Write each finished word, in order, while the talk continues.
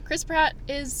Chris Pratt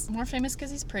is more famous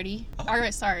because he's pretty. Oh. I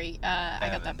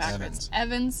got that backwards.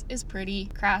 Evans is pretty.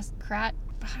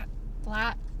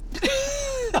 Blatt.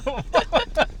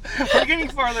 We're getting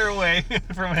farther away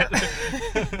from it.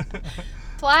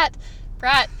 Pratt.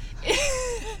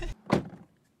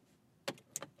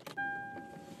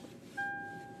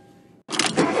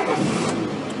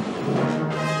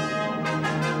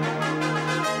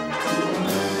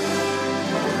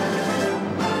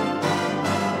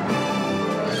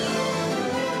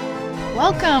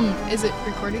 Welcome. Is it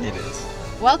recording? It is.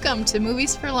 Welcome to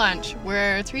Movies for Lunch,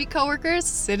 where three coworkers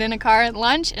sit in a car at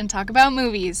lunch and talk about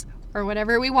movies, or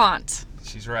whatever we want.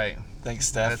 She's right. Thanks,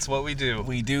 Steph. That's what we do.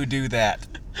 We do that.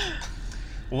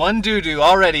 One doo-doo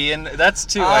already, and that's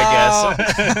two, I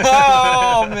guess.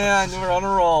 Oh, man, we're on a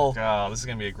roll. Oh, this is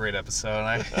going to be a great episode.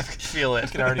 I feel it. I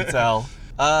can already tell.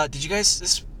 Did you guys,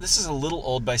 this is a little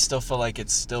old, but I still feel like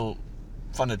it's still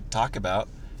fun to talk about.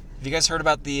 Have you guys heard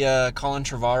about the Colin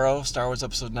Trevorrow Star Wars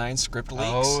Episode 9 script leaks?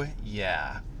 Oh,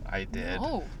 yeah, I did.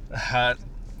 Oh. That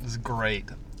was great.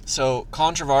 So,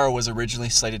 Colin Trevorrow was originally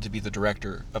slated to be the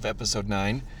director of Episode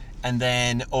 9, and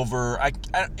then over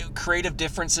creative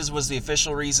differences was the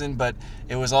official reason, but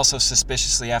it was also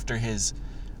suspiciously after his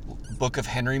Book of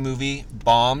Henry movie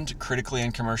bombed critically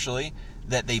and commercially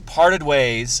that they parted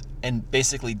ways and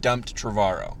basically dumped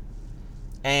Trevorrow.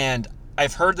 And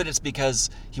I've heard that it's because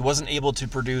he wasn't able to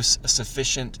produce a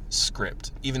sufficient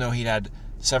script, even though he'd had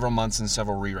several months and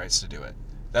several rewrites to do it.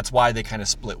 That's why they kind of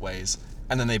split ways.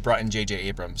 And then they brought in J.J.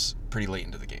 Abrams pretty late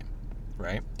into the game,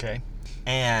 right? Okay.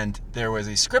 And there was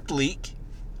a script leak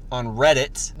on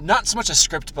Reddit. Not so much a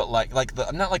script, but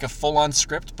not like a full-on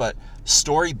script, but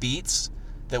story beats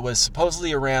that was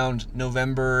supposedly around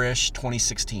November-ish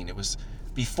 2016. It was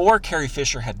before Carrie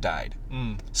Fisher had died.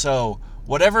 So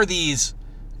whatever these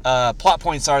plot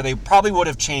points are, they probably would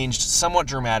have changed somewhat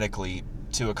dramatically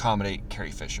to accommodate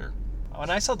Carrie Fisher. When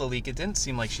I saw the leak, it didn't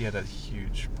seem like she had a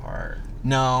huge part.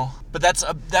 No, but that's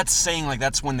saying like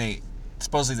that's when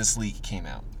supposedly this leak came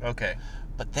out. Okay.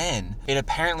 But then it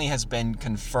apparently has been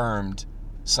confirmed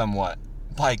somewhat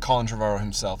by Colin Trevorrow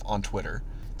himself on Twitter.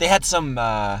 They had some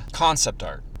concept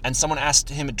art, and someone asked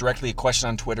him directly a question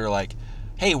on Twitter like,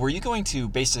 "Hey, were you going to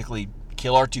basically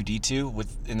kill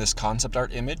R2-D2 in this concept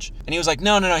art image?" And he was like,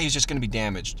 no, he's just going to be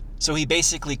damaged. So he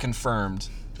basically confirmed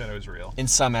That it was real. in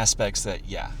some aspects that,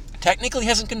 yeah. Technically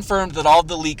hasn't confirmed that all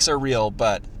the leaks are real,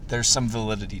 but there's some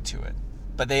validity to it.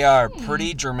 But they are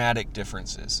pretty dramatic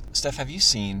differences. Steph, have you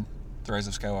seen The Rise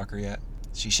of Skywalker yet?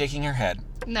 She's shaking her head.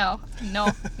 No,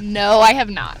 I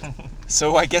have not.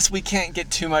 So I guess we can't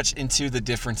get too much into the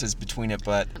differences between it,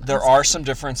 but there are some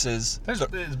differences.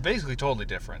 It's basically totally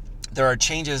different. There are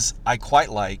changes I quite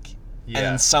like, Yeah. and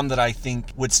then some that I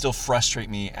think would still frustrate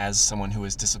me as someone who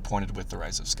is disappointed with The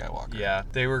Rise of Skywalker. Yeah.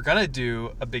 They were going to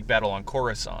do a big battle on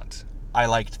Coruscant. I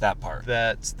liked that part.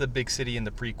 That's the big city in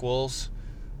the prequels,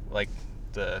 like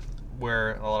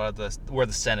where the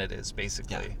Senate is,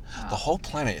 basically. Yeah. The whole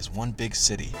planet is one big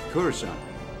city. Coruscant.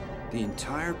 The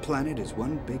entire planet is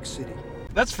one big city.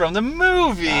 That's from the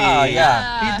movie. Oh,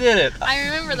 yeah. He did it. I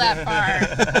remember that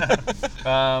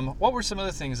part. What were some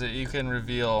other things that you can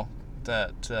reveal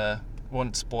that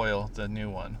wouldn't spoil the new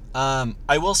one?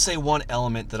 I will say one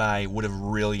element that I would have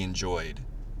really enjoyed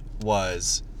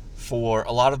was for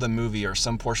a lot of the movie, or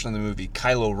some portion of the movie,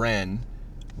 Kylo Ren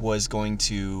was going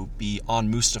to be on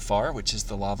Mustafar, which is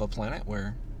the lava planet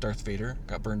where Darth Vader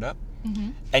got burned up.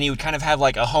 Mm-hmm. And he would kind of have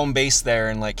like a home base there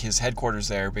and like his headquarters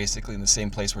there, basically in the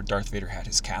same place where Darth Vader had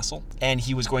his castle. And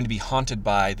he was going to be haunted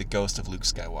by the ghost of Luke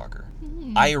Skywalker.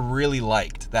 Mm-hmm. I really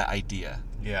liked that idea.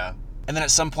 Yeah. And then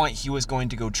at some point he was going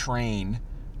to go train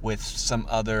with some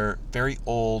other very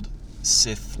old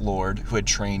Sith Lord who had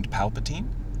trained Palpatine.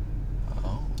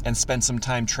 Oh. And spend some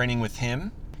time training with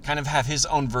him. Kind of have his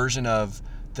own version of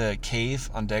the cave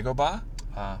on Dagobah,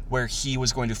 where he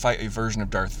was going to fight a version of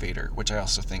Darth Vader, which I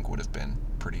also think would have been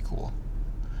pretty cool.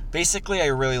 Basically, I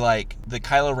really like the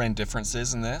Kylo Ren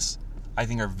differences in this. I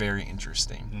think are very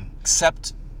interesting.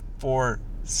 Except for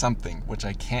something, which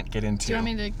I can't get into. Do you want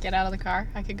me to get out of the car?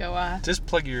 I could go, Just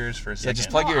plug your ears for a second. Yeah, just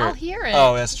plug your... I'll hear it.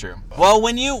 Oh, that's true. Well,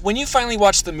 when you finally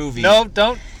watch the movie... No,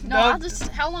 don't. No, I'll just...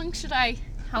 How long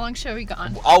should we go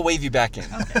on? I'll wave you back in.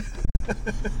 Okay.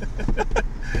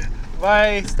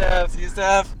 Bye, Steph. See you,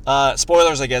 Steph.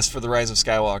 Spoilers, I guess, for The Rise of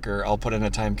Skywalker. I'll put in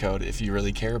a time code if you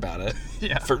really care about it.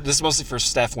 Yeah. This is mostly for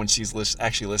Steph when she's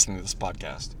actually listening to this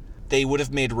podcast. They would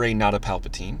have made Rey not a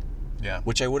Palpatine. Yeah.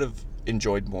 Which I would have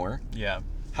enjoyed more. Yeah.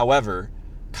 However,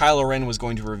 Kylo Ren was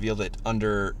going to reveal that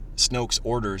under Snoke's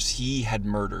orders, he had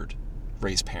murdered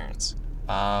Rey's parents.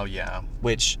 Oh, yeah.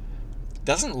 Which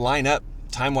doesn't line up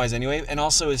time-wise anyway, and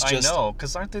also is just... I know,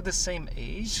 because aren't they the same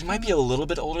age? He might be a little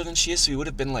bit older than she is, so he would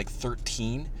have been like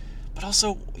 13. But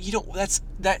also,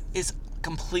 that is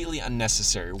completely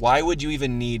unnecessary. Why would you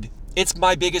even need... It's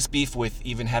my biggest beef with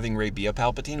even having Rey be a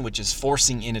Palpatine, which is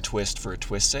forcing in a twist for a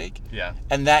twist's sake. Yeah.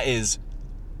 And that is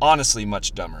honestly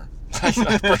much dumber,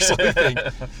 I personally think.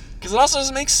 Because it also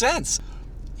doesn't make sense.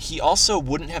 He also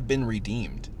wouldn't have been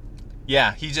redeemed.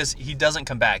 Yeah, he doesn't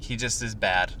come back. He just is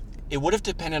bad. It would have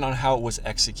depended on how it was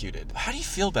executed. How do you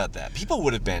feel about that? People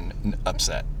would have been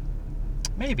upset.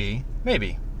 Maybe.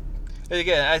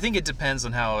 Again, I think it depends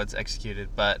on how it's executed,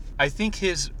 but I think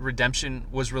his redemption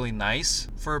was really nice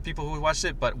for people who watched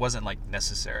it, but wasn't like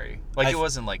necessary. Like it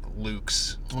wasn't like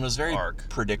Luke's It was very arc.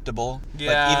 predictable.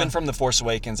 Yeah. Like, even from The Force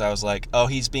Awakens, I was like, oh,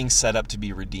 he's being set up to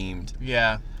be redeemed.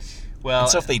 Yeah. Well, And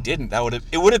so if they didn't,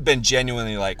 it would have been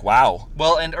genuinely like, wow.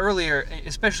 well, and earlier,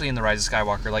 especially in The Rise of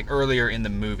Skywalker, like earlier in the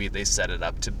movie, they set it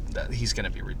up to that he's going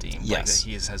to be redeemed. Like Yes. that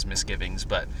he has misgivings,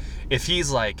 but if he's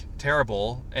like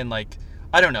terrible and like,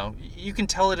 I don't know, you can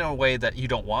tell it in a way that you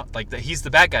don't want, like that he's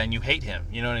the bad guy and you hate him,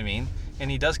 you know what I mean? And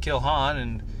he does kill Han,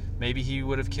 and maybe he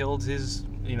would have killed his,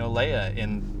 Leia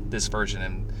in this version,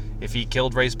 and if he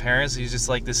killed Rey's parents, he's just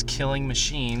like this killing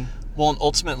machine. Well, and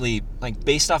ultimately, like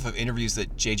based off of interviews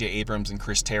that J.J. Abrams and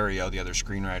Chris Terrio, the other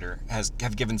screenwriter,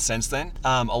 have given since then,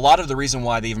 a lot of the reason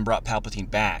why they even brought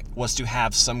Palpatine back was to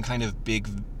have some kind of big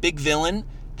villain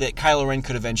that Kylo Ren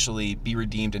could eventually be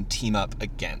redeemed and team up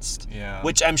against. Yeah.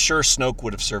 Which I'm sure Snoke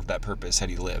would have served that purpose had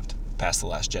he lived past The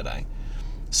Last Jedi.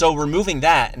 So removing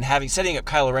that and setting up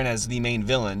Kylo Ren as the main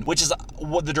villain, which is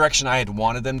what the direction I had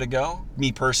wanted them to go,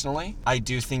 me personally, I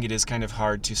do think it is kind of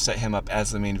hard to set him up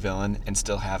as the main villain and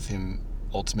still have him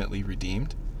ultimately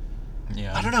redeemed.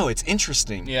 Yeah. I don't know, it's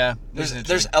interesting. Yeah.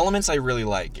 There's elements I really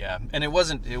like. Yeah, and it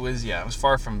was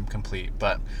far from complete,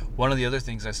 but one of the other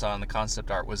things I saw in the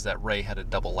concept art was that Rey had a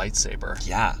double lightsaber.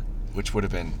 Yeah, which would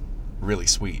have been really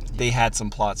sweet. They had some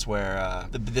plots where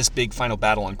this big final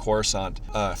battle on Coruscant,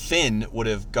 Finn would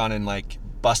have gone and like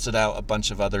busted out a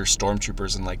bunch of other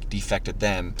stormtroopers and like defected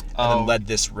them and then led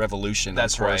this revolution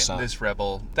That's on right, Coruscant. this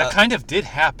rebel. That kind of did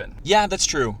happen, Yeah, that's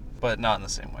true. but not in the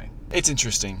same way. It's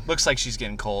interesting. Looks like she's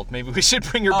getting cold. Maybe we should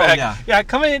bring her Oh, back. yeah.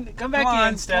 Come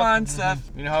back in, Steph. Come on, Steph.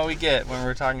 You know how we get when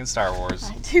we're talking Star Wars.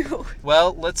 I do.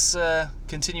 Well, let's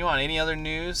continue on. Any other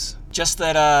news? Just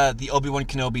that the Obi-Wan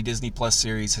Kenobi Disney Plus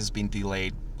series has been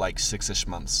delayed like 6-ish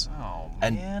months. Oh,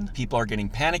 And man. people are getting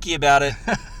panicky about it.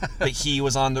 But he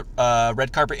was on the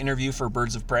red carpet interview for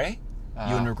Birds of Prey,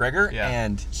 Ewan McGregor, yeah.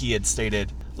 and he had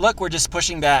stated, look, we're just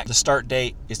pushing back. The start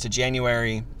date is to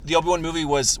January. The Obi-Wan movie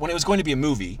was, when it was going to be a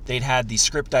movie, they'd had the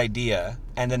script idea,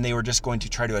 and then they were just going to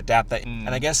try to adapt that. And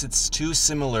I guess it's too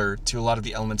similar to a lot of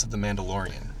the elements of The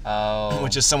Mandalorian, Oh.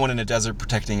 which is someone in a desert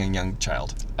protecting a young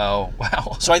child. Oh,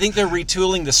 wow. So I think they're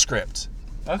retooling the script.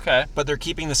 Okay. But they're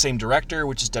keeping the same director,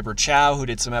 which is Deborah Chow, who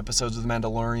did some episodes of The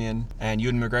Mandalorian, and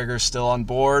Ewan McGregor's still on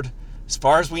board. As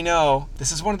far as we know,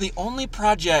 this is one of the only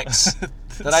projects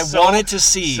that I wanted to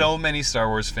see. So many Star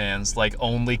Wars fans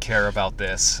only care about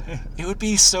this. It would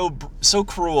be so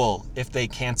cruel if they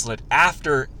canceled it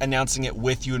after announcing it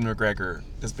with Ewan McGregor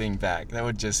as being back. That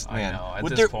would just, I man. know, at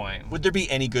would this point. Would there be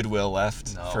any goodwill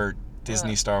left No. for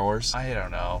Disney Star Wars? I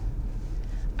don't know.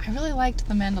 I really liked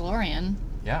The Mandalorian.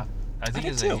 Yeah. I think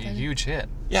did it's too. a huge hit.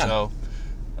 Yeah. So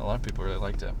a lot of people really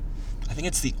liked it. I think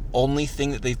it's the only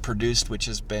thing that they've produced which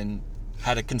has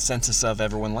had a consensus of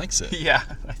everyone likes it. Yeah,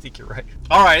 I think you're right.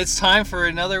 All right, it's time for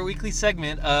another weekly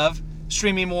segment of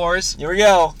Streaming Wars. Here we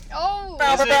go. Oh!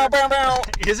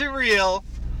 Is it real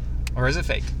or is it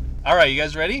fake? All right, you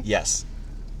guys ready? Yes.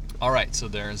 All right, so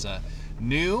there's a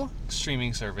new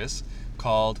streaming service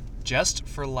called Just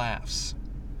for Laughs.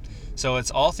 So it's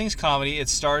all things comedy. It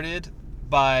started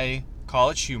by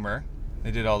College Humor. They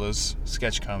did all those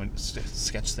sketch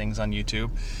things on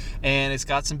YouTube. And it's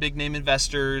got some big name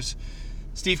investors.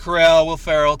 Steve Carell, Will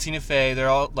Ferrell, Tina Fey. They're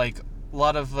all a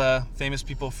lot of famous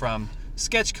people from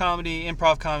sketch comedy,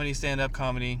 improv comedy, stand-up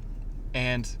comedy.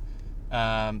 And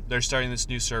they're starting this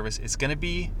new service. It's going to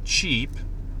be cheap.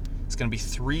 It's going to be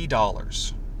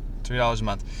 $3 a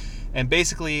month. And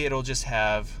basically it'll just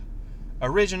have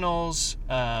originals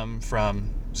from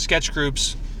sketch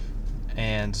groups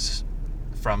and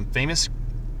from famous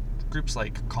groups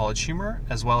like College Humor,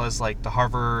 as well as the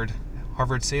Harvard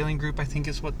Sailing Group, I think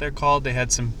is what they're called. They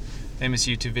had some famous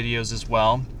YouTube videos as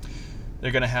well.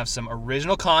 They're going to have some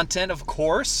original content, of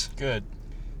course. Good.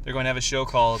 They're going to have a show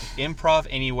called Improv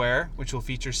Anywhere, which will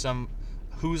feature some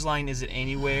Whose Line Is It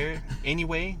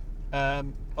Anyway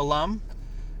alum.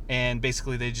 And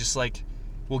basically they just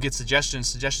will get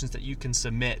suggestions that you can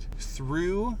submit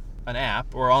through an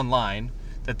app or online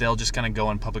that they'll just kind of go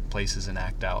in public places and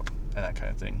act out and that kind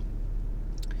of thing.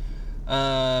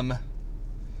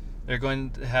 They're going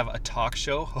to have a talk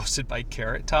show hosted by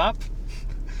Carrot Top,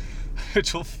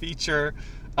 which will feature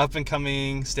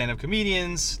up-and-coming stand-up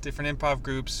comedians, different improv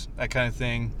groups, that kind of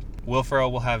thing. Will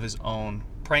Ferrell will have his own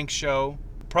prank show.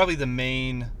 Probably the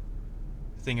main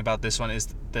thing about this one is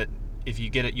that if you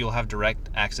get it, you'll have direct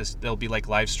access. There'll be like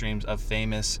live streams of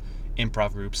famous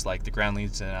improv groups like the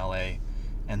Groundlings in LA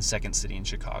and Second City in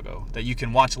Chicago that you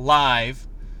can watch live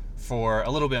for a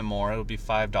little bit more. It'll be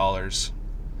 $5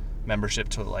 membership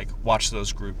to like watch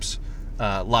those groups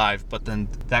live, but then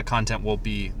that content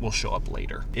will show up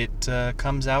later. It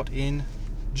comes out in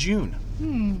June.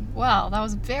 Well, that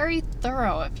was very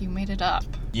thorough if you made it up.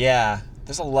 Yeah,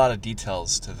 there's a lot of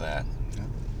details to that.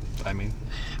 I mean,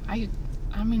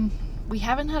 I mean, we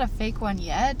haven't had a fake one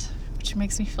yet, which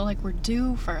makes me feel like we're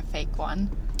due for a fake one.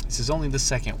 this is only the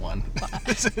second one.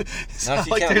 It's Now, not if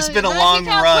you like count- there's been a Not if long you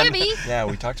count run. Quibi. Yeah,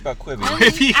 we talked about Quibi.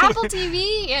 Quibi. Apple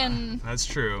TV and That's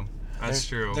true. That's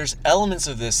true. There's elements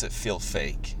of this that feel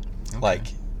fake, like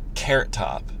Carrot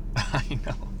Top. I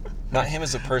know. Not him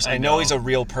as a person. I I know know. he's a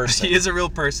real person. He is a real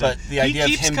person. But the idea of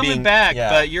he keeps him coming being- back, yeah.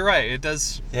 but you're right. It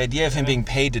does. The idea of him being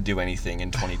paid to do anything in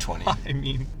 2020. I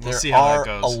mean, we'll There see how are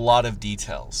that a goes. lot of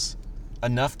details.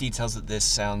 Enough details that this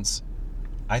sounds...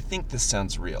 I think this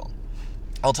sounds real.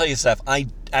 I'll tell you, Steph, I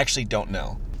actually don't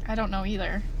know. I don't know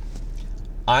either.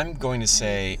 I'm going to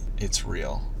say it's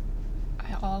real.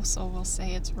 I also will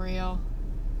say it's real,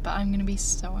 but I'm gonna be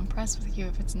so impressed with you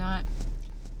if it's not.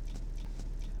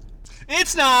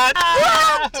 It's not.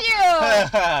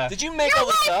 You! Did you make Your all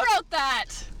this wife up? wrote that.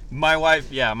 My wife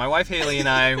Haley and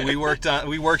I, we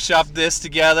workshopped this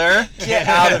together. Get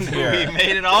out of and here. We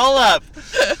made it all up.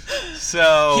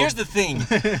 So Here's the thing.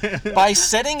 By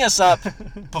setting us up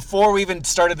before we even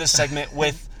started this segment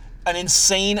with an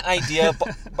insane idea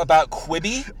about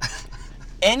Quibi,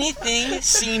 anything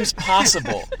seems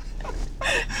possible.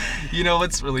 you know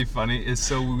what's really funny is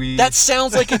That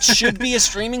sounds like it should be a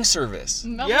streaming service.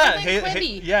 No yeah, more than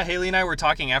Quibi. Haley and I were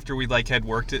talking after we had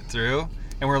worked it through,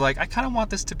 and we're like, I kind of want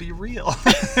this to be real.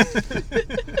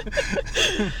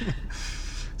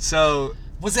 So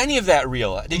Was any of that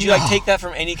real? Did you take that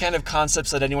from any kind of concepts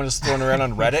that anyone has thrown around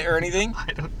on Reddit or anything?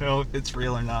 I don't know if it's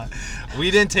real or not. We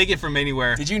didn't take it from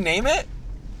anywhere. Did you name it?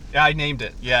 Yeah, I named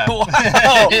it. Yeah.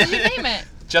 Wow. Did you name it?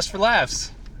 Just for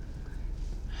laughs.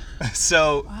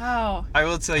 So Wow. I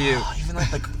will tell you. Even like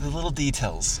the little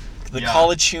details. The Yeah.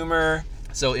 college humor,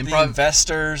 So the improv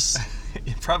investors.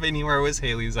 Improv Anywhere was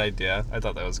Haley's idea. I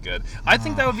thought that was good. I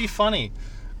think that would be funny,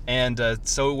 and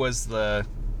so was the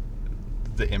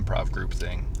improv group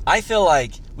thing. I feel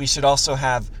like we should also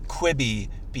have Quibi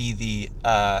be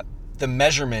the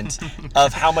measurement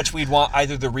of how much we'd want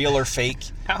either the real or fake.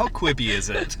 How Quibi is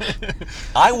it?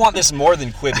 I want this more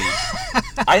than Quibi.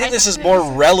 I think this is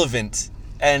more relevant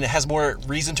and has more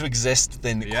reason to exist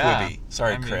than Yeah. Quibi.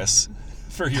 Sorry, I mean- Chris,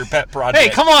 for your pet project. Hey,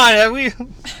 come on! We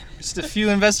just a few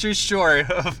investors short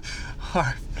of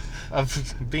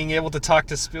being able to talk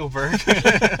to Spielberg.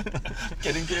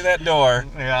 Getting through that door.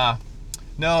 Yeah.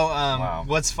 No, Wow.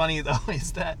 What's funny though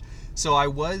is that, so I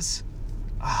was,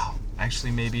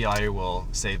 actually maybe I will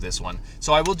save this one.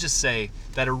 So I will just say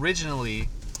that originally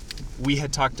we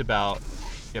had talked about,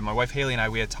 my wife Haley and I,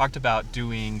 we had talked about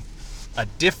doing a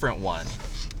different one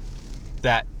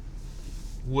that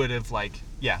would have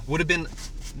been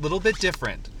a little bit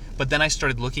different. But then I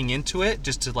started looking into it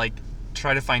just to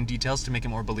try to find details to make it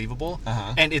more believable,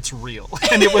 and it's real,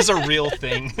 and it was a real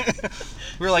thing.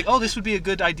 We were like, oh, this would be a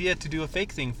good idea to do a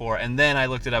fake thing for, and then I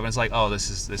looked it up and it's like, oh,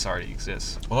 this already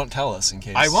exists. Well, don't tell us in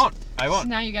case. I won't.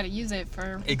 Now you got to use it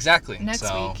for Exactly. next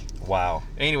so, week. Wow.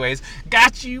 anyways,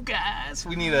 got you guys.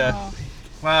 We need a. Oh,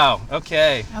 Wow.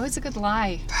 Okay. that was a good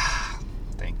lie.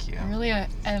 Thank you. I really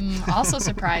am also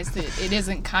surprised that it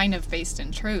isn't kind of based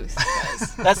in truth.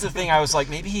 'Cause That's the thing. I was like,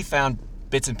 maybe he found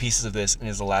bits and pieces of this and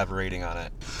is elaborating on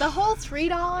it. the whole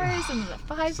 $3 and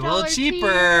the $5 It's a little cheaper.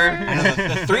 I know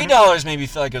the $3 made me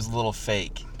feel like it was a little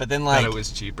fake, but then Thought like it was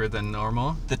cheaper than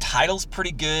normal. the title's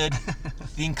pretty good.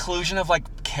 The inclusion of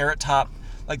Carrot Top,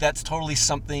 that's totally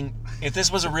something. If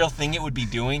this was a real thing, it would be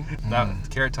doing. That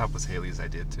Carrot Top was Haley's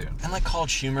idea too. And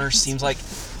College Humor seems like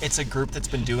it's a group that's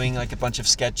been doing a bunch of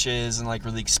sketches and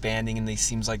really expanding, and they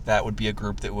seems like that would be a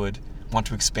group that would want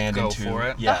to expand Go into. for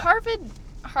it. Yeah. The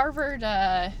Harvard,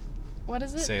 what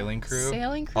is it? Sailing crew?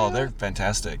 Sailing crew. Oh, they're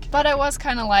fantastic. But I was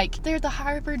kind of like, they're the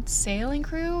Harvard sailing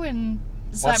crew, and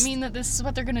does What's- that mean that this is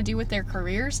what they're going to do with their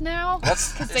careers now?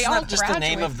 That's because they isn't all that just the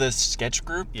name graduate. of the sketch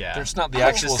group? Yeah. There's not the Oh.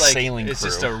 actual Just sailing it's crew.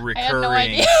 just a I had no recurring.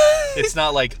 idea. It's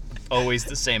not like always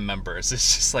the same members.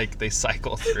 It's just like they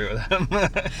cycle through them.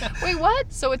 Wait,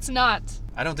 what? So it's not.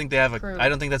 I don't think they have Crew. I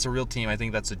don't think that's a real team. I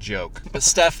think that's a joke. But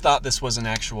Steph thought this was an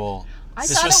actual. I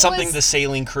This thought was it something was- the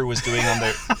sailing crew was doing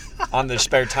on their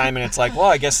spare time, and it's like, well,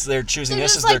 I guess they're choosing They're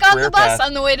this just as their like on career the bus path.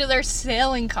 on the way to their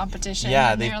sailing competition.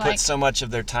 Yeah, and they they're put like, so much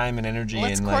of their time and energy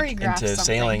Let's into choreograph something.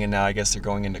 sailing, and now I guess they're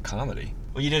going into comedy.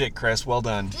 Well, you did it, Chris. Well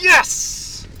done.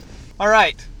 Yes! All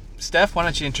right. Steph, why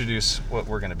don't you introduce what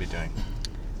we're going to be doing?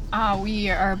 We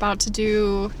are about to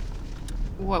do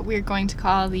what we're going to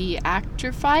call the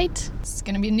actor fight. It's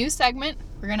going to be a new segment.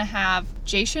 We're going to have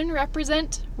Jason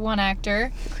represent one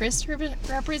actor, Chris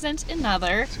represent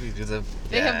another. Should we do the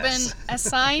They have been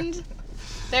assigned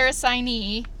their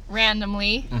assignee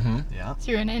randomly Yeah.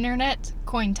 through an internet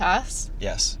coin toss.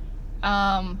 Yes.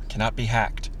 And Cannot be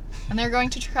hacked. they're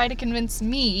going to try to convince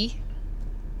me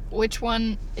which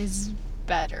one is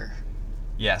better.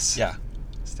 Yes. Yeah.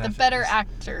 The Steph better is-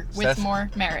 actor with Steph-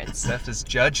 more merits. Steph is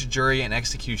judge, jury, and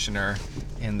executioner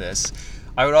in this.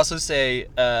 I would also say,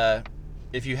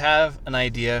 if you have an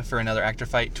idea for another actor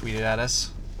fight, tweet it at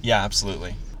us. Yeah,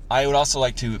 absolutely. I would also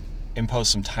like to impose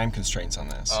some time constraints on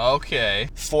this. Okay.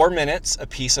 4 minutes a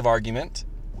piece of argument.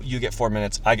 You get 4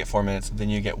 minutes, I get 4 minutes, then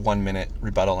you get 1 minute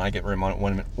rebuttal, and I get 1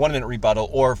 minute rebuttal,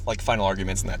 or like final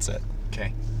arguments, and that's it.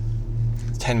 Okay.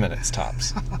 10 minutes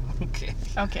tops. Okay.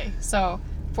 Okay, so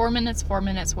 4 minutes, 4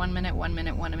 minutes, 1 minute, 1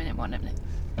 minute, 1 minute, 1 minute.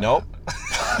 Nope.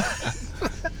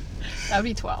 That would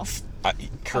be 12.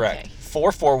 Correct. Okay.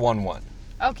 4, 4, 1, 1.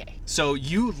 Okay. So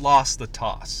you lost the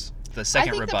toss, the second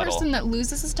I think rebuttal. the person that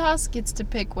loses his toss gets to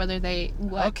pick whether they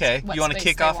what. Okay. what You want to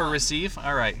space kick they off or want. receive?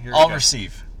 All right. Here I'll we go.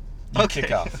 receive. You Okay.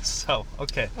 kick off. So,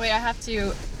 okay. Wait, I have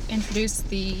to introduce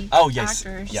the Oh, yes.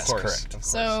 actors. Yes, Of course. correct. Of course.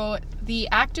 So the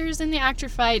actors in the actor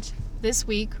fight this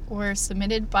week were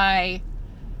submitted by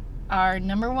our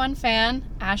number one fan,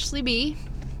 Ashley B.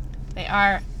 They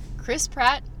are Chris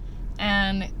Pratt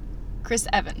and Chris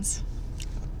Evans.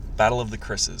 Battle of the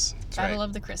Chris's. Battle right.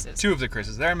 of the Chris's. Two of the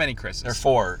Chris's. There are many Chris's. There are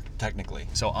 4, technically.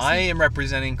 So I am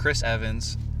representing Chris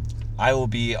Evans. I will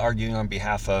be arguing on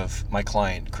behalf of my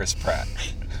client, Chris Pratt.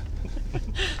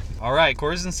 All right,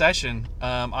 court is in session.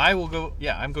 I will go.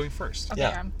 Yeah, I'm going first. Okay,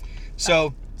 Yeah.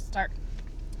 So start.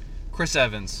 Chris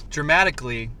Evans,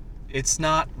 dramatically, it's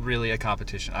not really a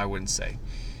competition, I wouldn't say.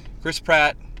 Chris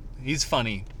Pratt, he's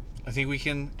funny. I think we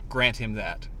can grant him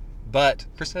that. But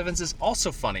Chris Evans is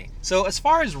also funny. So as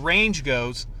far as range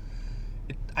goes,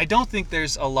 I don't think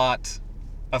there's a lot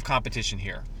of competition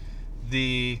here.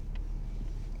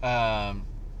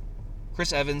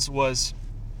 Chris Evans was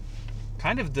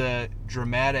kind of the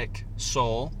dramatic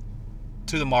soul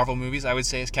to the Marvel movies, I would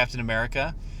say, as Captain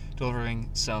America, delivering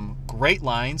some great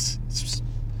lines.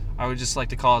 I would just like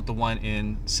to call it the one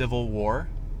in Civil War.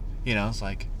 You know, it's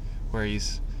like where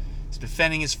he's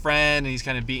defending his friend and he's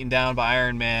kind of beaten down by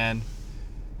Iron Man.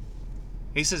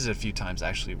 He says it a few times,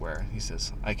 actually, where he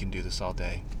says, "I can do this all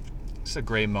day." It's a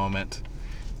great moment.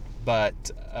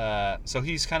 But, so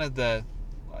he's kind of the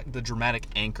dramatic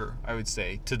anchor, I would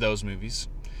say, to those movies.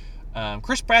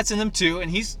 Chris Pratt's in them too, and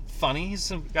he's funny.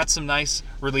 He's got some nice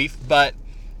relief, but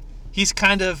he's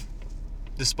kind of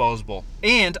disposable.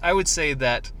 And I would say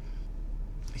that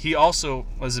he also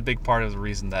was a big part of the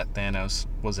reason that Thanos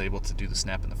was able to do the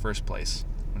snap in the first place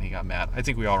when he got mad. I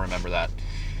think we all remember that.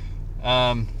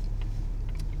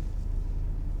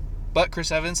 But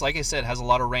Chris Evans, like I said, has a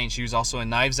lot of range. He was also in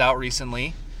Knives Out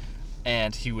recently,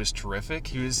 and he was terrific.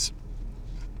 He was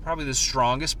probably the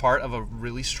strongest part of a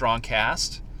really strong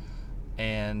cast.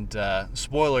 And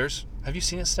spoilers. Have you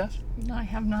seen it, Steph? No, I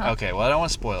have not. Okay, well, I don't want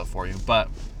to spoil it for you. But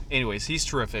anyways, he's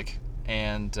terrific.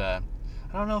 And I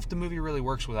don't know if the movie really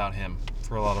works without him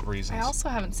for a lot of reasons. I also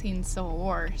haven't seen Civil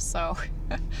War, so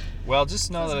Well,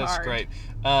 just know This that is it's hard. great.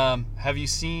 Have you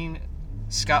seen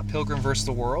Scott Pilgrim vs.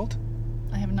 the World?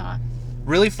 I have not.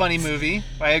 Really funny movie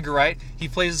by Edgar Wright.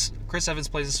 Chris Evans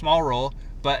plays a small role,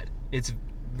 but it's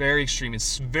very extreme.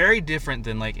 It's very different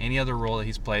than like any other role that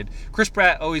he's played. Chris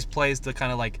Pratt always plays the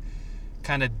kind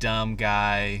of dumb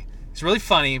guy. He's really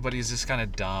funny, but he's just kind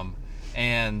of dumb,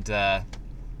 and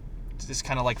just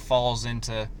kind of like falls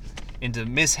into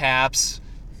mishaps.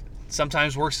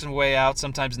 Sometimes works his way out,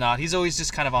 sometimes not. He's always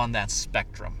just kind of on that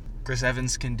spectrum. Chris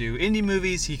Evans can do indie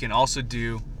movies. He can also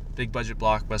do big budget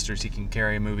blockbusters. He can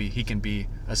carry a movie. He can be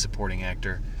a supporting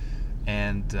actor.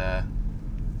 And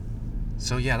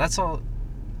so yeah, that's all.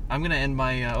 I'm going to end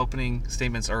my opening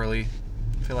statements early.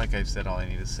 I feel like I've said all I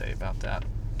need to say about that.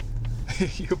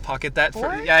 You pocket that for?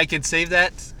 Four? Yeah, I can save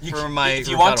that for my if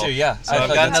you want rebuttal. to, yeah. So I I've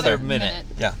feel got like that's another fair. minute.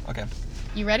 Yeah, okay.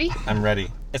 You ready? I'm ready.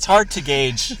 It's hard to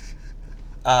gauge,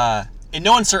 in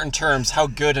no uncertain terms, how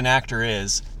good an actor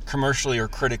is. commercially or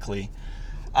critically.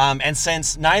 And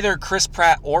since neither Chris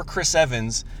Pratt or Chris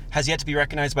Evans has yet to be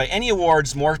recognized by any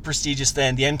awards more prestigious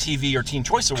than the MTV or Teen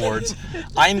Choice Awards,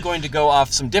 I am going to go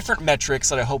off some different metrics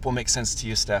that I hope will make sense to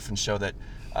you, Steph, and show that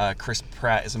Chris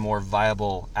Pratt is a more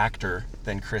viable actor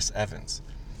than Chris Evans.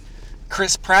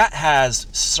 Chris Pratt has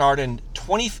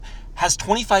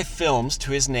 25 films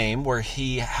to his name where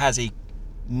he has a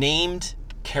named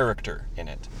character in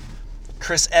it.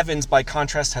 Chris Evans, by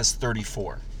contrast, has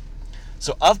 34.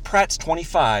 So of Pratt's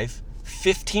 25,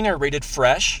 15 are rated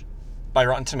fresh by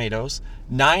Rotten Tomatoes.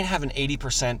 9 have an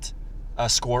 80%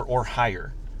 score or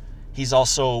higher. He's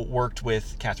also worked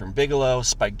with Catherine Bigelow,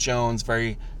 Spike Jonze,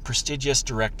 very prestigious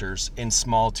directors in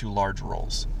small to large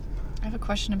roles. I have a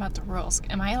question about the rules.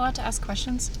 Am I allowed to ask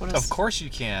questions? Of course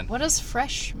you can. What does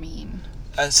fresh mean?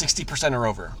 60% or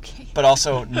over. Okay. But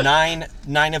also 9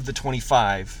 of the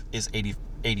 25 is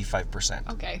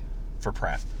 85% Okay. for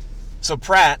Pratt. So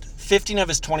Pratt, 15 of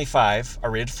his 25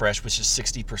 are rated fresh, which is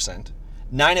 60%.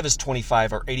 9 of his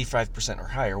 25 are 85% or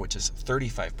higher, which is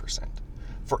 35%.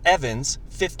 For Evans,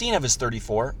 15 of his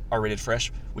 34 are rated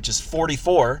fresh, which is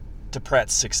 44 to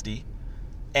Pratt's 60.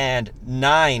 And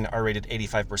 9 are rated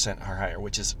 85% or higher,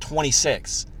 which is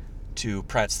 26 to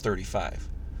Pratt's 35.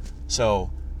 So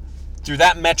through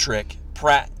that metric,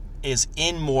 Pratt is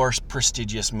in more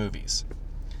prestigious movies.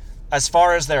 As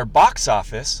far as their box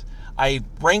office, I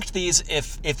ranked these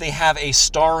if they have a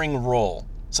starring role.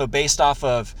 So based off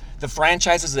of the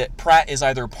franchises that Pratt is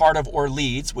either part of or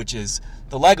leads, which is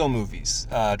the Lego movies,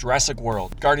 Jurassic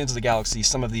World, Guardians of the Galaxy,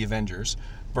 some of the Avengers,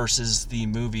 versus the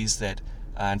movies that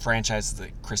and franchises that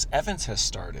Chris Evans has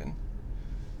starred in.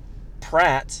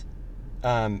 Pratt,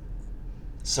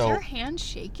 Is your hand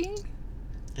shaking?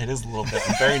 It is a little bit.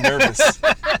 I'm very nervous.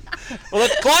 Well,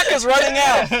 the clock is running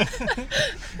out.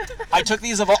 I took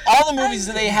these of all the movies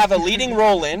that they have a leading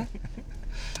role in.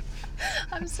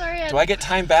 I'm sorry. Do I get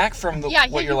time back from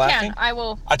what you're you laughing? Can. I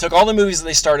will. I took all the movies that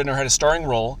they starred in or had a starring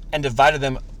role and divided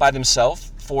them by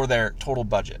themselves for their total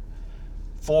budget.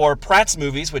 For Pratt's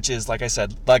movies, which is, like I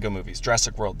said, Lego movies,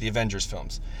 Jurassic World, the Avengers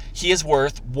films, he is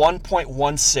worth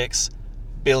 $1.16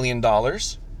 billion.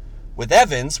 With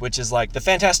Evans, which is like the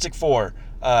Fantastic Four,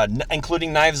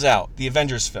 including Knives Out, the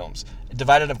Avengers films,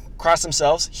 divided across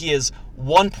themselves, he is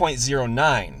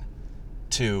 1.09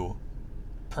 to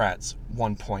Pratt's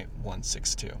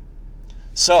 1.162.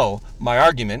 So, my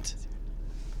argument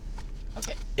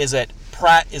is that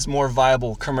Pratt is more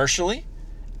viable commercially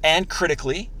and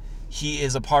critically. He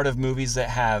is a part of movies that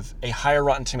have a higher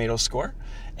Rotten Tomatoes score,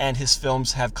 and his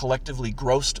films have collectively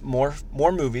grossed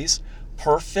more movies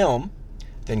per film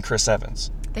than Chris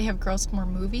Evans. They have grossed more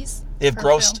movies? They have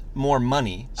grossed film? more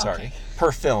money,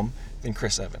 per film than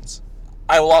Chris Evans.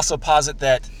 I will also posit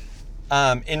that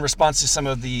in response to some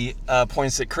of the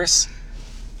points that Chris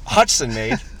Hutchison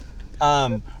made,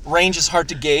 range is hard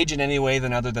to gauge in any way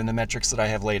other than the metrics that I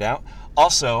have laid out.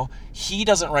 Also, he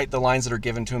doesn't write the lines that are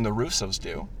given to him, the Russos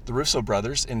do. The Russo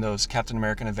brothers in those Captain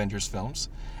America and Avengers films.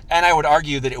 And I would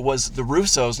argue that it was the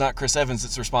Russos, not Chris Evans,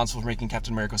 that's responsible for making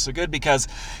Captain America so good, because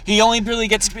he only really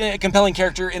gets a compelling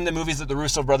character in the movies that the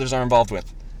Russo brothers are involved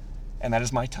with. And that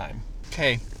is my time.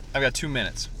 Okay, I've got 2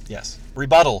 minutes. Yes.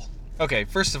 Rebuttal. Okay,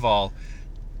 first of all,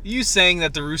 you saying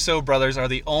that the Russo brothers are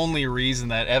the only reason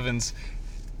that Evans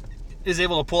is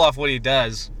able to pull off what he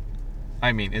does,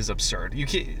 I mean, is absurd. You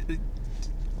can't.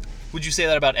 Would you say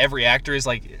that about every actor is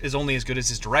only as good as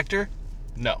his director?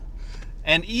 No.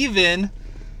 And even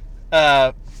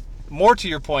more to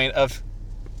your point of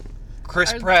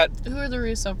Chris Pratt. Who are the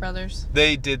Russo brothers?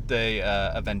 They did the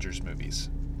Avengers movies,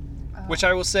 which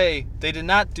I will say they did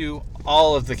not do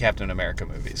all of the Captain America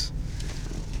movies.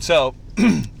 So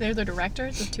they're the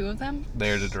directors, the two of them?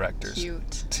 They're the directors.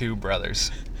 Cute. 2 brothers.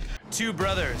 2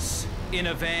 brothers in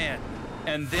a van.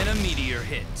 And then a meteor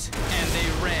hit, and they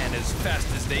ran as fast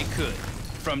as they could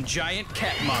from giant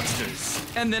cat monsters.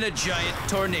 And then a giant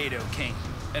tornado came,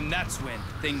 and that's when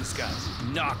things got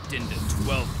knocked into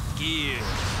 12th gear.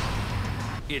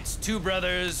 It's 2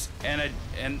 brothers, and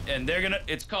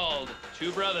it's called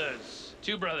 2 Brothers.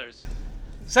 2 Brothers.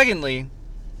 Secondly,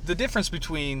 the difference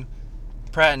between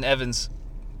Pratt and Evans'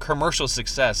 commercial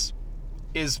success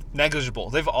is negligible.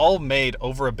 They've all made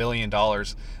over $1 billion.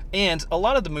 And a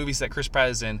lot of the movies that Chris Pratt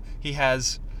is in, he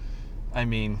has, I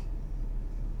mean,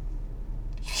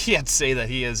 you can't say that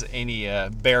he has any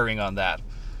bearing on that.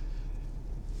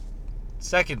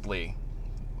 Secondly,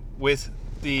 with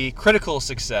the critical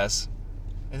success,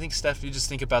 I think, Steph, you just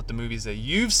think about the movies that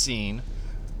you've seen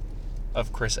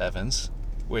of Chris Evans,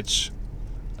 which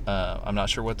I'm not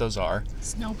sure what those are.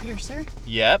 Snowpiercer?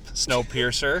 Yep,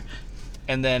 Snowpiercer.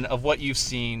 And then of what you've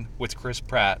seen with Chris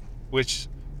Pratt, which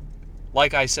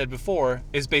like I said before,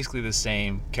 is basically the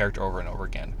same character over and over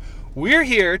again. We're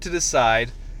here to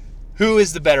decide who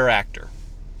is the better actor.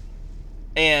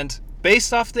 And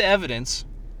based off the evidence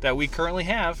that we currently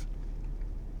have,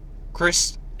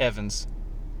 Chris Evans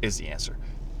is the answer.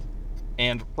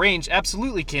 And range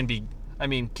absolutely can't be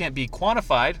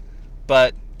quantified,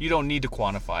 but you don't need to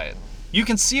quantify it. You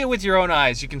can see it with your own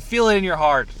eyes. You can feel it in your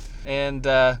heart. And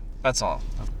that's all.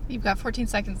 You've got 14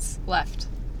 seconds left.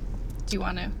 Do you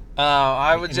want to?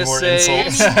 I would just More say...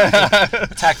 insults?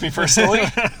 Attack me personally?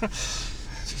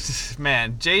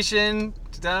 Man, Jason,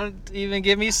 don't even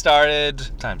get me started.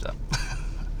 Time's up.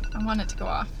 I want it to go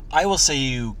off. I will say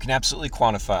you can absolutely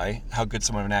quantify how good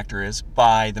someone of an actor is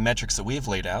by the metrics that we've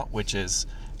laid out, which is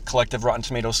collective Rotten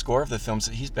Tomatoes score of the films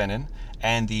that he's been in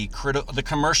and the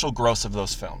commercial gross of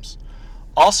those films.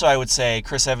 Also, I would say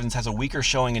Chris Evans has a weaker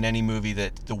showing in any movie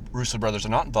that the Russo brothers are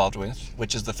not involved with,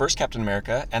 which is the first Captain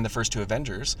America and the first two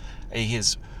Avengers. He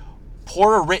is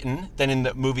poorer written than in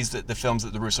the movies the films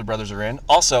that the Russo brothers are in.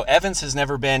 Also, Evans has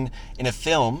never been in a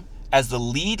film as the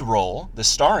lead role, the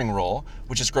starring role,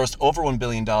 which has grossed over $1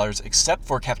 billion, except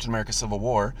for Captain America Civil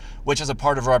War, which is a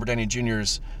part of Robert Downey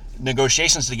Jr.'s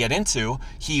negotiations to get into.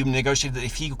 He negotiated that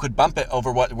if he could bump it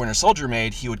over what Winter Soldier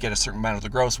made, he would get a certain amount of the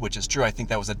gross, which is true. I think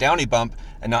that was a Downey bump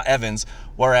and not Evans,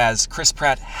 whereas Chris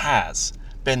Pratt has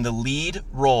been the lead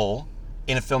role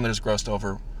in a film that has grossed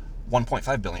over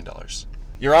 $1.5 billion.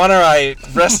 Your Honor, I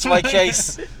rest my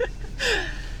case.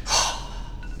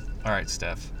 All right,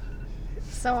 Steph.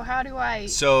 So how do I...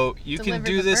 So you can deliver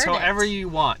do the this verdict? however you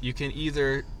want. You can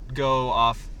either go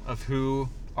off of who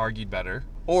argued better,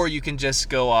 or you can just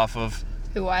go off of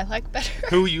Who I like better?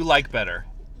 who you like better.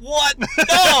 What? No,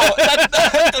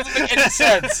 that doesn't make any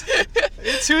sense.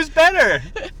 It's who's better.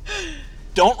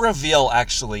 Don't reveal,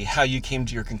 actually, how you came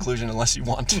to your conclusion unless you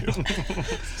want to.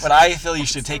 But I feel you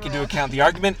should take into account the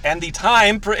argument and the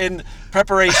time in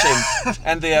preparation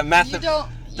and the math,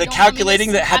 the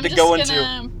calculating that had to go into.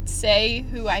 I'm just gonna say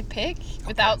who I pick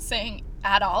without saying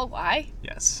at all why.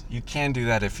 Yes. You can do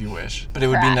that if you wish, but it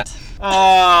would be Pratt. not.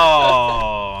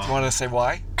 Oh. You want to say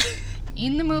why?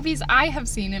 In the movies I have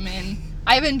seen him in,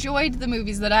 I've enjoyed the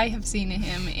movies that I have seen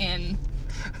him in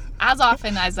as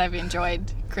often as I've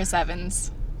enjoyed Chris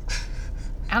Evans.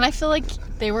 And I feel like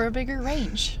they were a bigger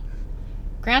range.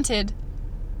 Granted,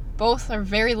 both are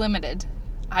very limited.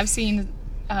 I've seen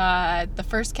the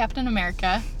first Captain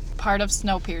America, part of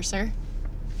Snowpiercer,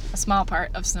 a small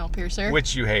part of Snowpiercer.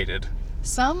 Which you hated.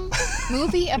 Some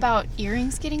movie about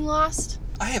earrings getting lost.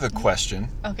 I have a question.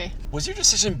 Okay. Was your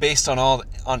decision based on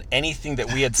anything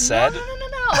that we had said? No.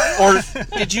 Or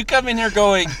did you come in here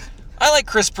going, I like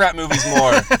Chris Pratt movies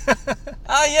more?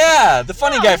 Oh yeah, the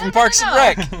funny guy from Parks and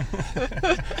Rec.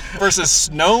 Versus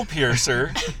Snowpiercer.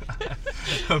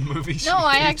 A movie. No,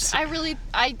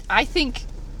 I think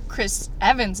Chris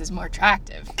Evans is more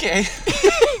attractive. Okay.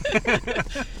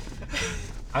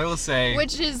 I will say.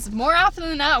 Which is more often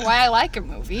than not why I like a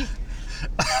movie.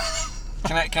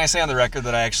 Can I say on the record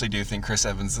that I actually do think Chris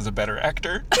Evans is a better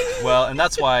actor? Well, and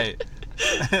that's why.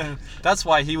 That's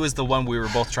why he was the one we were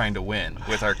both trying to win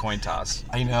with our coin toss.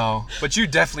 I know. But you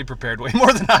definitely prepared way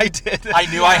more than I did. I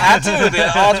knew I had to.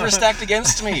 The odds were stacked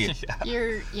against me.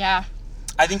 Yeah.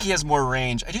 I think he has more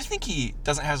range. I do think he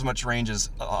doesn't have as much range as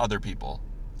other people.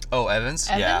 Oh, Evans?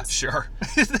 Yeah. Evans? Sure.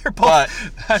 They're But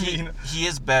both. he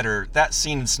is better. That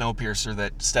scene in Snowpiercer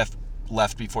that Steph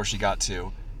left before she got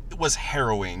to was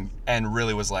harrowing and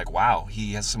really was like, wow,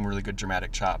 he has some really good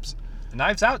dramatic chops.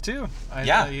 Knives Out too.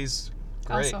 Yeah. He's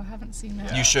great. Also, haven't seen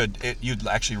that. You should. You'd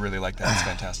actually really like that. It's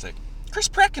fantastic. Chris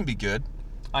Pratt can be good,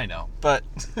 I know. but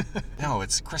no,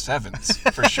 it's Chris Evans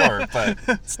for sure. But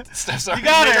Steph's You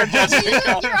got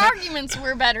her. Your arguments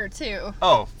were better too.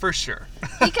 Oh, for sure.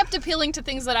 He kept appealing to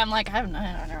things that I'm like, I don't know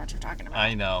what you're talking about.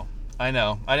 I know.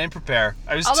 I didn't prepare.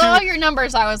 I was Although all too. your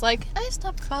numbers, I was like, I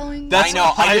stopped following. That's- I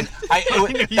know.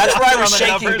 That's where I was on the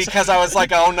shaking numbers. because I was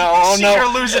like, oh no,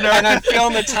 You're losing her. and I'm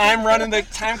feeling the time running, the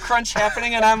time crunch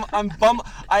happening, and I'm bum.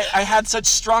 I had such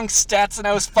strong stats, and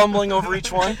I was fumbling over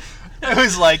each one. I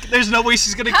was like, there's no way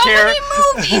she's gonna How care. many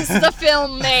movies the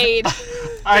film made?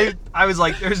 I was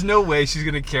like, there's no way she's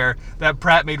gonna care that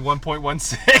Pratt made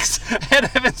 1.16 and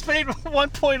Evans made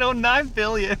 1.09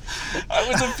 billion. I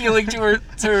was appealing to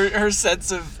her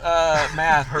sense of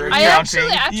math. I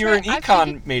actually You were an I econ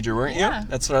figured- major, weren't Yeah. you?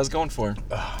 That's what I was going for.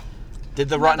 Did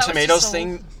the No, Rotten that was Tomatoes just a-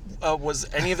 thing, was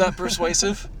any of that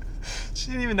persuasive? She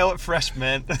didn't even know what fresh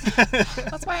meant.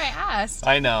 That's why I asked.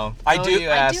 I know. I Oh, do- you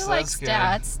I asked, do like that's good.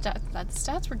 stats.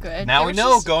 Stats were good. Now There we was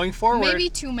know just going forward. Maybe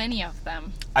too many of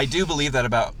them. I do believe that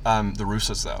about the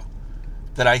Russos, though.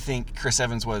 That I think Chris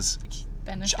Evans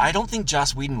benefit. I don't think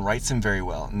Joss Whedon writes him very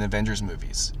well in the Avengers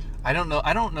movies. I don't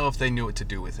know if they knew what to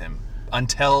do with him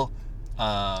until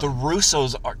The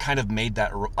Russos are kind of made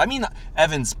that. I mean,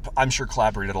 Evans, I'm sure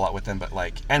collaborated a lot with them, but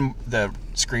and the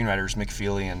screenwriters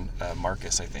McFeely and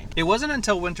Marcus, I think. it wasn't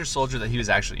until Winter Soldier that he was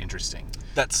actually interesting,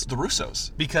 That's the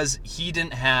Russos. because he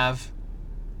didn't have.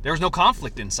 There was no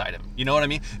conflict inside him. You know what I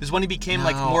mean? It was when he became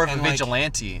No, more of a and,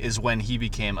 vigilante. Is when he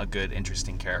became a good,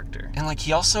 interesting character. And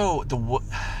he also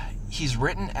he's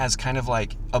written as kind of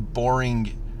like a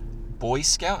boring Boy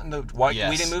Scout in the Yes.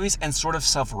 Whedon movies, and sort of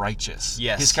self-righteous.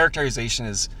 Yes. His characterization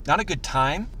is not a good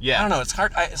time. Yeah. I don't know. It's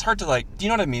hard. It's hard to do you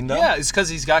know what I mean though? Yeah, it's because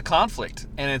he's got conflict,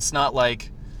 and it's not like,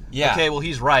 Yeah. okay, well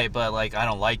he's right, but I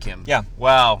don't like him. Yeah.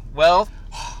 Wow. Well,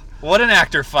 what an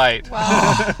actor fight.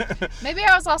 Well, maybe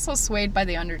I was also swayed by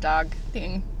the underdog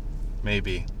thing.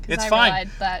 Maybe. It's I fine.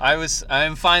 realized that-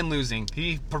 I'm fine losing.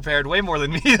 He prepared way more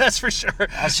than me, that's for sure.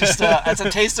 That's just that's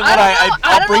a taste of what I don't know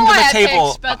I'll bring to why the I table.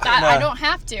 picked, but that, I don't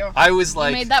have to. I was You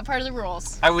made that part of the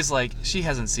rules. I was like, she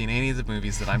hasn't seen any of the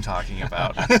movies that I'm talking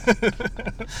about.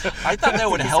 I thought that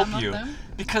would Seen help some of you them.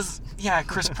 because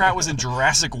Chris Pratt was in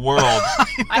Jurassic World.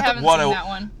 I haven't What seen a- that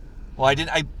one. Well, I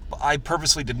didn't. I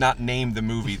purposely did not name the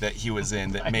movie that he was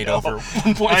in that made know. over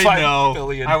 1.5 I know.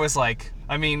 billion. I was like,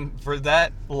 for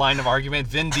that line of argument,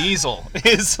 Vin Diesel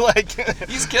is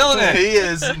He's killing it. He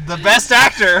is the best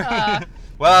actor.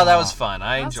 Well, that was fun.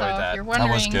 I Also, enjoyed if that. you're was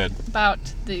wondering good. about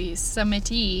the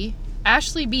summitee,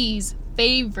 Ashley B's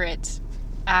favorite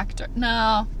actor.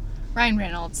 No, Ryan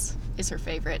Reynolds is her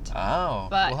favorite. Oh,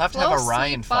 But we'll have to have a closely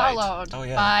Ryan fight. followed Oh,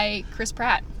 yeah. by Chris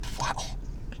Pratt. Wow.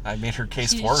 I made her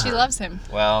case She for her. loves him.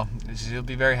 Well, she'll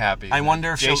be very happy. I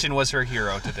wonder if she'll- Jason was her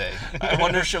hero today. I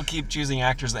wonder if she'll keep choosing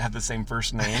actors that have the same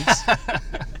first names.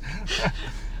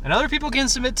 And other people can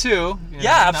submit too. You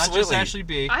Yeah, Not just absolutely. Ashley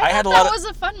B. I had thought a lot that of- was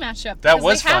a fun matchup. That because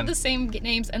was they have fun. the same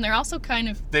names, and they're also kind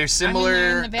of. They're they're similar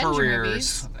in the Avenger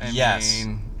careers. movies. Yes.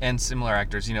 And similar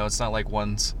actors. It's not like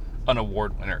one's an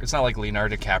award winner. It's not like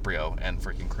Leonardo DiCaprio and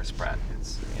freaking Chris Pratt.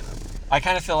 It's, I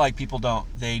kind of feel like people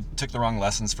they took the wrong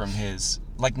lessons from his,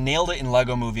 nailed it in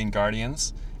Lego Movie and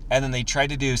Guardians, and then they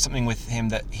tried to do something with him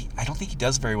that I don't think he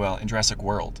does very well in Jurassic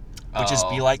World, which is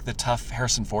Oh. be like the tough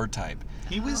Harrison Ford type.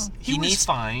 He was He was needs-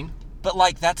 fine. But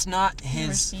that's not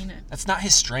his. seen it. That's not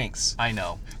his strengths. I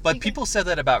know. But people said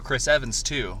that about Chris Evans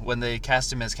too. When they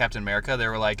cast him as Captain America, they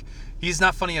were like, he's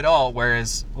not funny at all.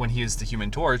 Whereas when he was the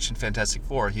Human Torch in Fantastic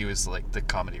Four, he was like the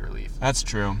comedy relief. That's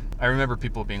true. I remember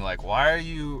people being like, why are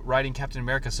you writing Captain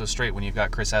America so straight when you've got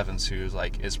Chris Evans, who's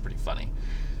is pretty funny?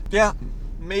 Yeah,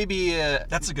 Maybe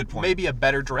that's a good point. maybe a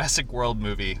better Jurassic World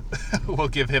movie will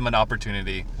give him an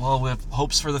opportunity. Well, we have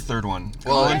hopes for the third one.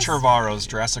 Well, Colin yes. Trevorrow's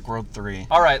Jurassic World 3.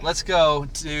 All right, let's go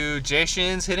to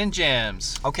Jason's Hidden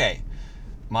Gems. Okay,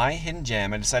 my hidden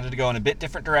gem. I decided to go in a bit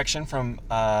different direction from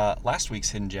last week's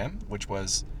hidden gem, which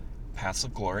was Paths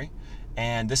of Glory.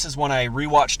 And this is one I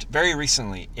rewatched very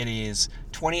recently. It is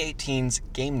 2018's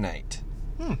Game Night.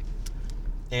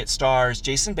 It stars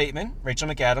Jason Bateman, Rachel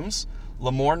McAdams,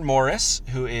 Lamorne Morris,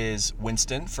 who is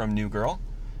Winston from New Girl,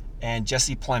 and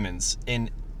Jesse Plemons in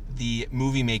the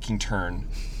movie-making turn.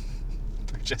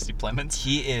 Jesse Plemons.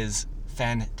 He is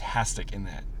fantastic in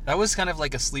that. That was kind of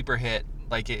like a sleeper hit.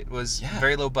 It was Yeah.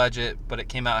 very low budget, but it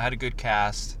came out, had a good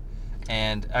cast,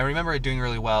 and I remember it doing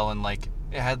really well. And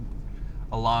it had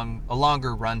a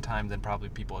longer run time than probably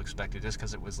people expected, just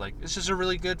because it was it's just a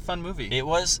really good, fun movie.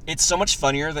 It's so much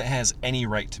funnier than it has any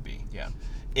right to be. Yeah.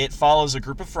 It follows a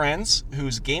group of friends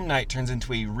whose game night turns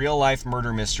into a real-life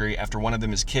murder mystery after one of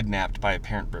them is kidnapped by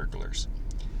apparent burglars.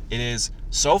 It is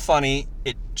so funny.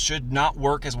 It should not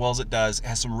work as well as it does. It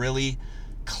has some really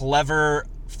clever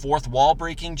fourth wall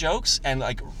breaking jokes, and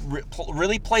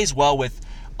really plays well with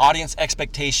audience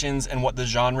expectations and what the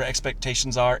genre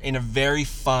expectations are in a very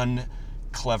fun,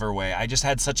 clever way. I just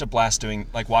had such a blast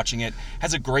watching it. It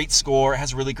has a great score. It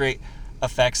has really great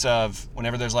effects of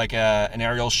whenever there's an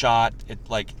aerial shot, it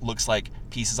looks like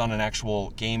pieces on an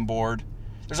actual game board.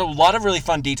 There's a lot of really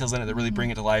fun details in it that really bring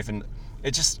it to life, and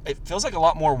it feels like a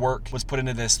lot more work was put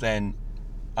into this than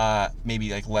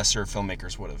maybe lesser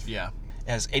filmmakers would have. Yeah. It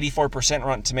has 84%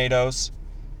 Rotten Tomatoes.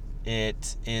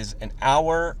 It is an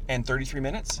hour and 33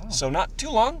 minutes, so not too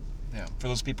long. Yeah. For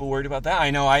those people worried about that,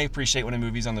 I know I appreciate when a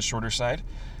movie's on the shorter side.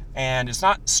 And it's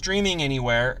not streaming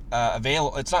anywhere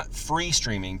available. It's not free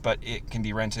streaming, but it can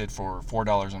be rented for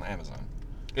 $4 on Amazon.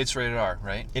 It's rated R,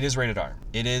 right? It is rated R.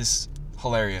 It is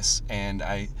hilarious, and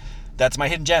that's my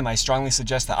hidden gem. I strongly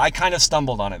suggest that. I kind of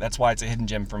stumbled on it. That's why it's a hidden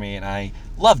gem for me, and I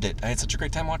loved it. I had such a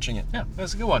great time watching it. Yeah,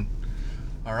 that's a good one.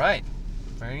 All right.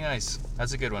 Very nice.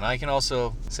 That's a good one. I can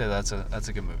also say that's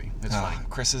a good movie. It's funny.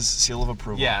 Chris's seal of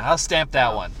approval. Yeah, I'll stamp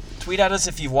that one. Tweet at us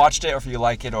if you watched it or if you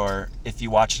like it or if you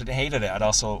watched it and hated it.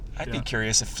 I'd be Yeah.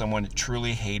 curious if someone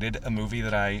truly hated a movie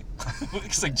that I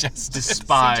suggested.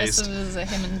 Despised. Just as a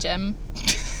him and Gem.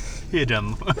 Hit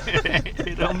him.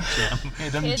 Hit him, Jim.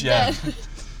 Hidden Hit gem. that.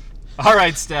 All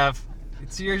right, Steph.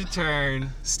 It's your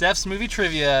turn. Steph's movie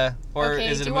trivia, or Okay,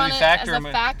 is do it a you movie want fact it or as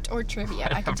a fact or trivia?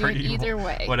 I could do it either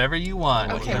way. Whatever you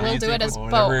want. Okay, Whatever we'll you do think it as will-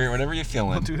 Whatever you're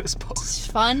feeling. We'll do it as both.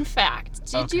 Fun fact.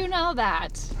 Did Okay. you know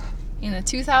that in the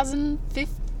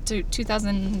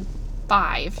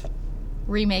 2005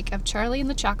 remake of Charlie and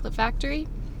the Chocolate Factory,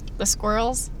 the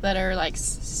squirrels that are like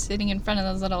sitting in front of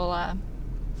those little,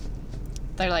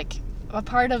 they're like a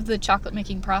part of the chocolate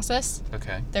making process.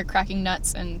 Okay. They're cracking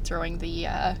nuts and throwing the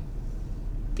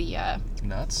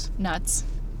Nuts? nuts,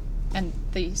 and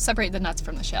they separate the nuts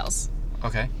from the shells.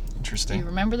 Okay. Do you Interesting.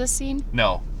 remember this scene?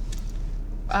 No.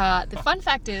 The fun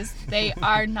fact is they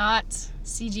are not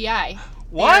CGI.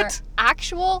 What? They are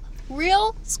actual,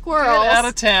 real Get squirrels out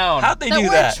of town. How'd they that do were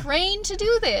that? trained to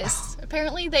do this.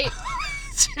 Apparently,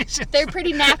 they're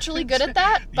pretty naturally good at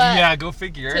that. But yeah, go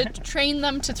figure. to train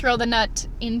them to throw the nut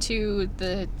into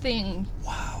the thing.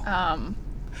 Wow.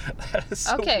 That is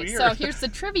so Okay, weird. so here's the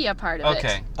trivia part of it.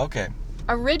 Okay. Okay.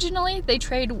 Originally, they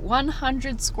trained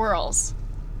 100 squirrels.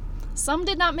 Some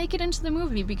did not make it into the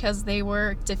movie because they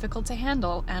were difficult to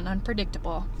handle and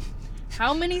unpredictable.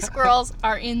 How many squirrels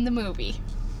are in the movie?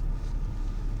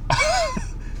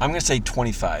 I'm going to say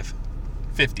 25.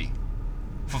 50.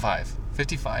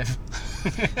 55.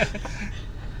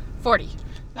 40.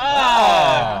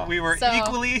 Ah! We were So,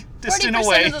 equally distant 40%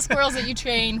 away. of the squirrels that you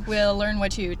train will learn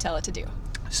what you tell it to do.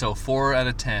 So 4 out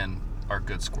of 10 are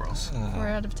good squirrels. 4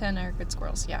 out of 10 are good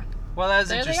squirrels, yeah. Well, that is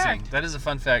There they interesting. That is a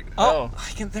fun fact. Oh,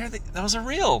 those are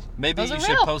real. Maybe Those you are should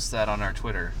real. post that on our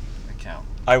Twitter account.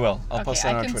 I will. I'll Okay, post that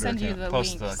on I our can Twitter send you account. the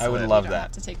Post links. the I would clip. love You don't that.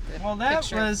 have to take the Well, that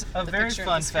picture, was a the very picture of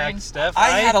fun the screen. fact, Steph. I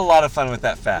had a lot of fun with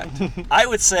that fact. I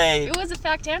would say It was a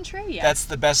fact and trivia. that's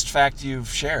the best fact you've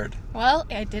shared. Well,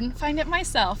 I didn't find it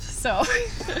myself, so.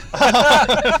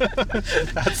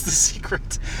 That's the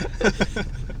secret.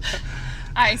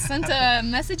 I sent a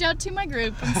message out to my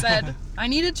group and said, I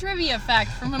need a trivia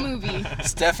fact from a movie.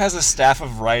 Steph has a staff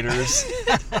of writers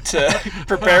to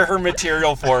prepare her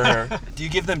material for her. Do you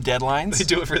give them deadlines? They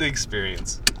do it for the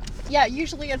experience. Yeah,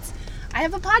 usually it's, I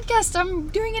have a podcast I'm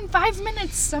doing in 5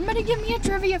 minutes. Somebody give me a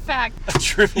trivia fact.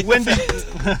 Trivia fact.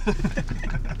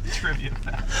 Trivia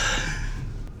fact.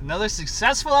 Another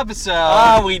successful episode.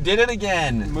 Ah, we did it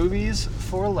again. Movies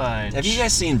for lunch. Have you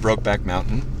guys seen Brokeback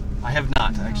Mountain? I have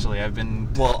not, actually. I've been...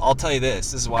 Well, I'll tell you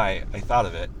this. This is why I thought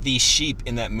of it. The sheep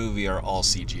in that movie are all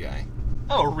CGI.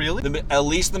 Oh, really? At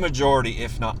least the majority,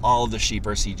 if not all of the sheep,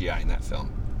 are CGI in that film.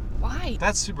 Why?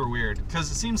 That's super weird, because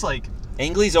it seems like...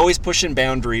 Ang Lee's always pushing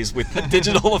boundaries with the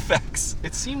digital effects.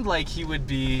 It seemed like he would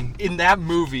be... In that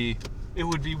movie, it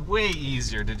would be way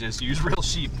easier to just use real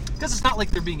sheep. Because it's not like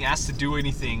they're being asked to do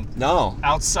anything No.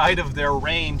 outside of their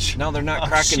range. No, they're not of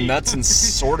cracking sheep. nuts and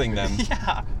sorting them.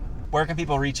 Yeah. Where can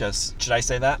people reach us? Should I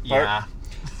say that part? Yeah.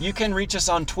 You can reach us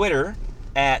on Twitter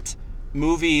at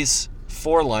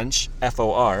moviesforlunch,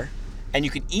 F-O-R, and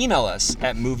you can email us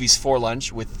at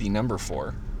moviesforlunch with the number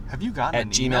 4 Have you gotten at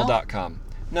an email? gmail.com.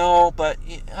 No, but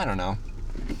I don't know.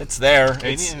 It's there.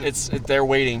 Maybe- It's they're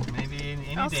waiting. Maybe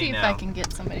any I'll day see if now. I can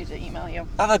get somebody to email you.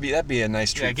 Oh, that'd be a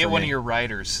nice treat. Yeah, get for one me. of your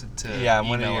writers to Yeah,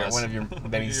 email one of your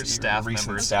many your staff recent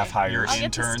members. staff hires. Your I'll get the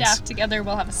interns. staff together.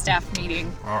 We'll have a staff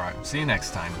meeting. All right. See you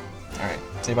next time. All right,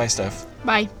 say bye, Steph.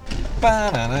 Bye.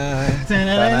 Ba-na-na,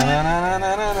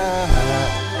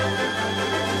 ba-na-na-na-na-na-na.